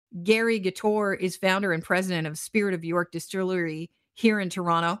Gary Gator is founder and president of Spirit of York Distillery here in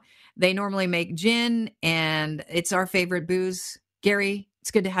Toronto. They normally make gin, and it's our favorite booze. Gary,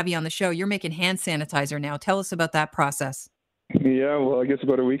 it's good to have you on the show. You're making hand sanitizer now. Tell us about that process. Yeah, well, I guess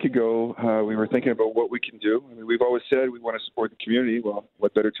about a week ago, we were thinking about what we can do. I mean, we've always said we want to support the community. Well,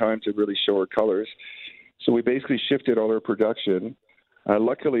 what better time to really show our colors? So we basically shifted all our production.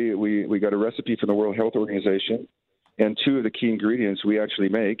 Luckily, we got a recipe from the World Health Organization, and two of the key ingredients we actually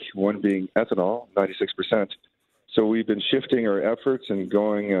make, one being ethanol, 96%. So we've been shifting our efforts and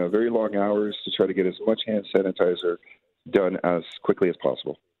going very long hours to try to get as much hand sanitizer done as quickly as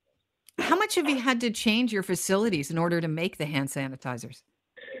possible. How much have you had to change your facilities in order to make the hand sanitizers?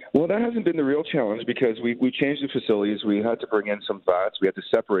 Well, that hasn't been the real challenge because we changed the facilities. We had to bring in some vats. We had to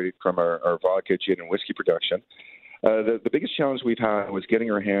separate it from our vodka, gin, and whiskey production. The biggest challenge we've had was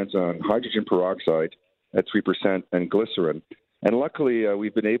getting our hands on hydrogen peroxide at 3% and glycerin. And luckily,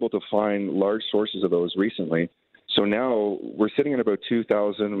 we've been able to find large sources of those recently. So now we're sitting at about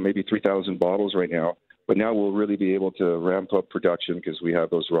 2,000, maybe 3,000 bottles right now. But now we'll really be able to ramp up production because we have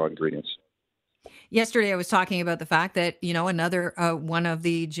those raw ingredients. Yesterday, I was talking about the fact that, another one of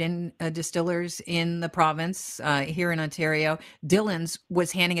the gin distillers in the province here in Ontario, Dillon's,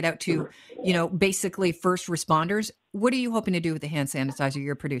 was handing it out to, basically first responders. What are you hoping to do with the hand sanitizer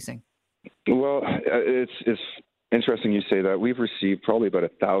you're producing? Well, it's interesting you say that. We've received probably about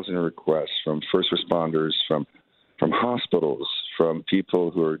 1,000 requests from first responders, from hospitals, from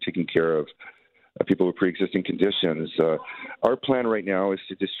people who are taking care of people with pre-existing conditions. Our plan right now is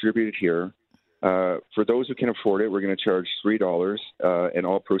to distribute it here. For those who can afford it, we're going to charge $3, and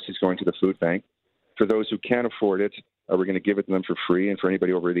all proceeds going to the food bank. For those who can't afford it, we're going to give it to them for free. And for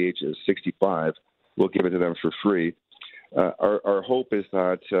anybody over the age of 65, we'll give it to them for free. Our hope is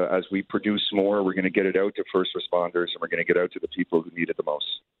that as we produce more, we're going to get it out to first responders, and we're going to get out to the people who need it the most.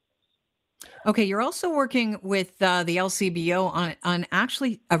 Okay, you're also working with the LCBO on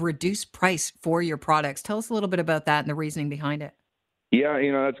actually a reduced price for your products. Tell us a little bit about that and the reasoning behind it. Yeah,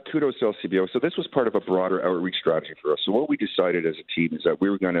 that's kudos to LCBO. So this was part of a broader outreach strategy for us. So what we decided as a team is that we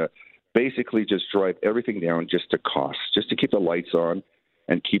were going to basically just drive everything down just to cost, just to keep the lights on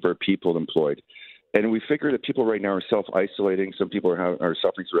and keep our people employed. And we figure that people right now are self-isolating. Some people are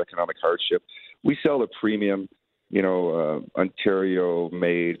suffering through economic hardship. We sell a premium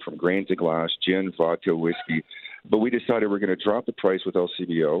Ontario-made from grain to glass, gin, vodka, whiskey. But we decided we're going to drop the price with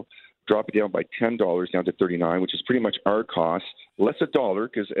LCBO, drop it down by $10 down to $39, which is pretty much our cost, less $1,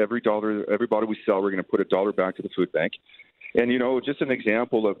 because every bottle we sell, we're going to put $1 back to the food bank. And, just an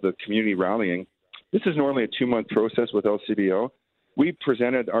example of the community rallying, this is normally a 2-month process with LCBO. We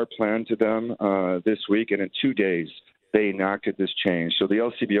presented our plan to them this week, and in 2 days, they enacted this change. So the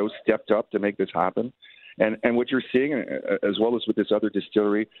LCBO stepped up to make this happen. And what you're seeing, as well as with this other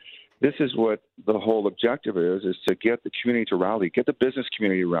distillery, this is what the whole objective is to get the community to rally, get the business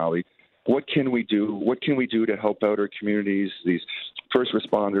community to rally. What can we do? What can we do to help out our communities, these first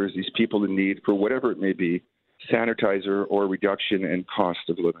responders, these people in need, for whatever it may be, sanitizer or reduction in cost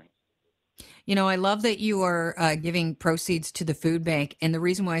of living? I love that you are giving proceeds to the food bank. And the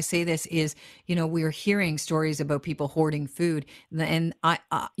reason why I say this is, we're hearing stories about people hoarding food. And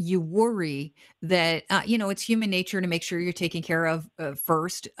you worry that, it's human nature to make sure you're taken care of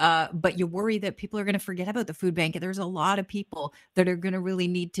first. But you worry that people are going to forget about the food bank. And there's a lot of people that are going to really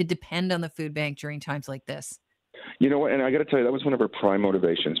need to depend on the food bank during times like this. And I got to tell you, that was one of our prime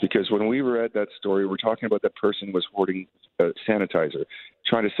motivations, because when we read that story, we're talking about that person was hoarding sanitizer,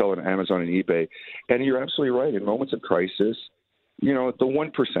 trying to sell it on Amazon and eBay. And you're absolutely right. In moments of crisis, the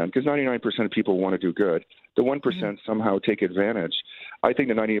 1%, because 99% of people want to do good, the 1% somehow take advantage. I think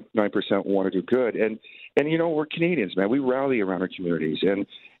the 99% want to do good. And we're Canadians, man. We rally around our communities. And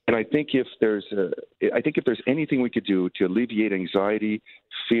I think if there's anything we could do to alleviate anxiety,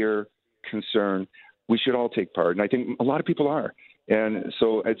 fear, concern, we should all take part, and I think a lot of people are. And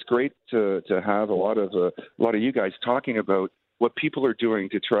so it's great to have a lot of you guys talking about what people are doing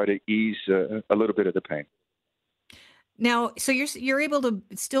to try to ease a little bit of the pain. Now, so you're able to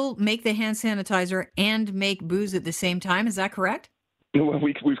still make the hand sanitizer and make booze at the same time. Is that correct? Well,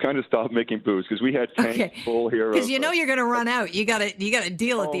 we've kind of stopped making booze because we had tanks full here. Because you're going to run out. You got to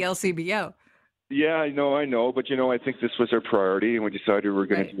deal at the LCBO. Yeah, I know, but I think this was our priority, and we decided we were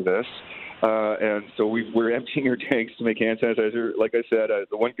going to do this. And so we're emptying our tanks to make hand sanitizer. Like I said,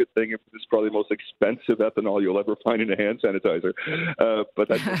 the one good thing is this is probably the most expensive ethanol you'll ever find in a hand sanitizer. But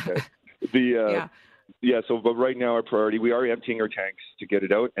that's okay. But right now our priority, we are emptying our tanks to get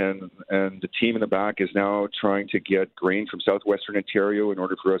it out, and the team in the back is now trying to get grain from southwestern Ontario in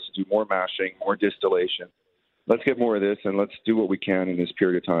order for us to do more mashing, more distillation, let's get more of this and let's do what we can in this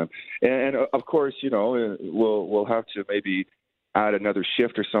period of time. And of course, we'll have to maybe add another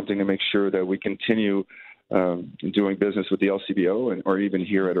shift or something to make sure that we continue doing business with the LCBO or even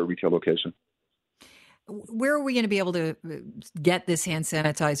here at our retail location. Where are we going to be able to get this hand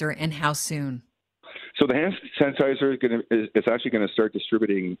sanitizer, and how soon? So the hand sanitizer is actually going to start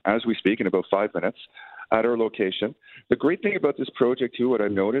distributing as we speak in about 5 minutes at our location. The great thing about this project, too, what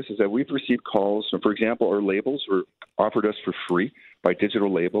I've noticed is that we've received calls from, for example, our labels were offered us for free by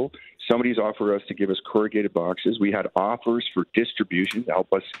Digital Label. Somebody's offered us to give us corrugated boxes. We had offers for distribution to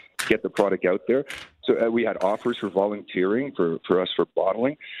help us get the product out there. So we had offers for volunteering for us for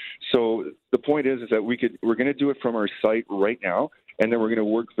bottling. So the point is that we're going to do it from our site right now, and then we're going to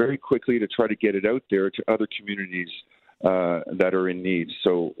work very quickly to try to get it out there to other communities that are in need.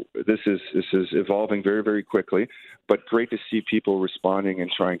 So this is evolving very, very quickly, but great to see people responding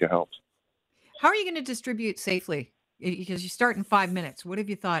and trying to help. How are you going to distribute safely? Because you start in 5 minutes. What have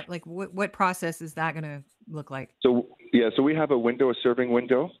you thought? Like, what process is that going to look like? So we have a serving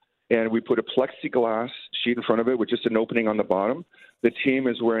window, and we put a plexiglass sheet in front of it with just an opening on the bottom. The team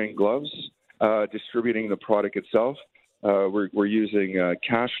is wearing gloves, distributing the product itself. We're using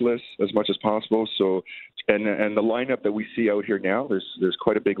cashless as much as possible. So, and the lineup that we see out here now, there's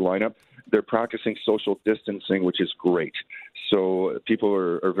quite a big lineup. They're practicing social distancing, which is great. So people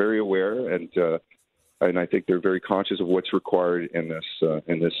are very aware, and I think they're very conscious of what's required in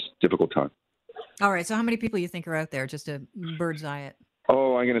this difficult time. All right. So how many people you think are out there? Just a bird's eye it.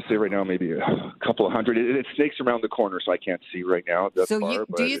 Oh, I'm going to say right now maybe a couple of hundred. It snakes around the corner, so I can't see right now. So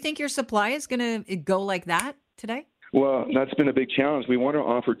do you think your supply is going to go like that today? Well, that's been a big challenge. We want to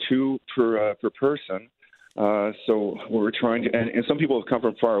offer two per person. So we're trying to, and some people have come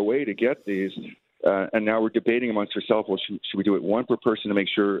from far away to get these, and now we're debating amongst ourselves, well, should we do it one per person to make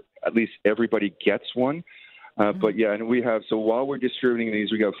sure at least everybody gets one? But yeah, and so while we're distributing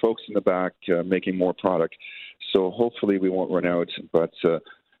these, we got folks in the back making more product. So hopefully we won't run out. But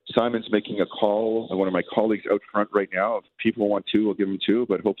Simon's making a call. One of my colleagues out front right now. If people want two, we'll give them two,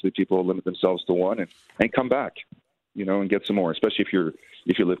 but hopefully people will limit themselves to one and come back, and get some more, especially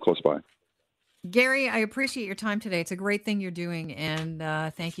if you live close by. Gary, I appreciate your time today. It's a great thing you're doing, and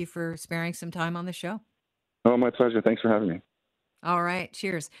thank you for sparing some time on the show. Oh, my pleasure. Thanks for having me. All right.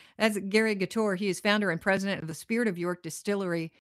 Cheers. That's Gary Gator. He is founder and president of the Spirit of York Distillery.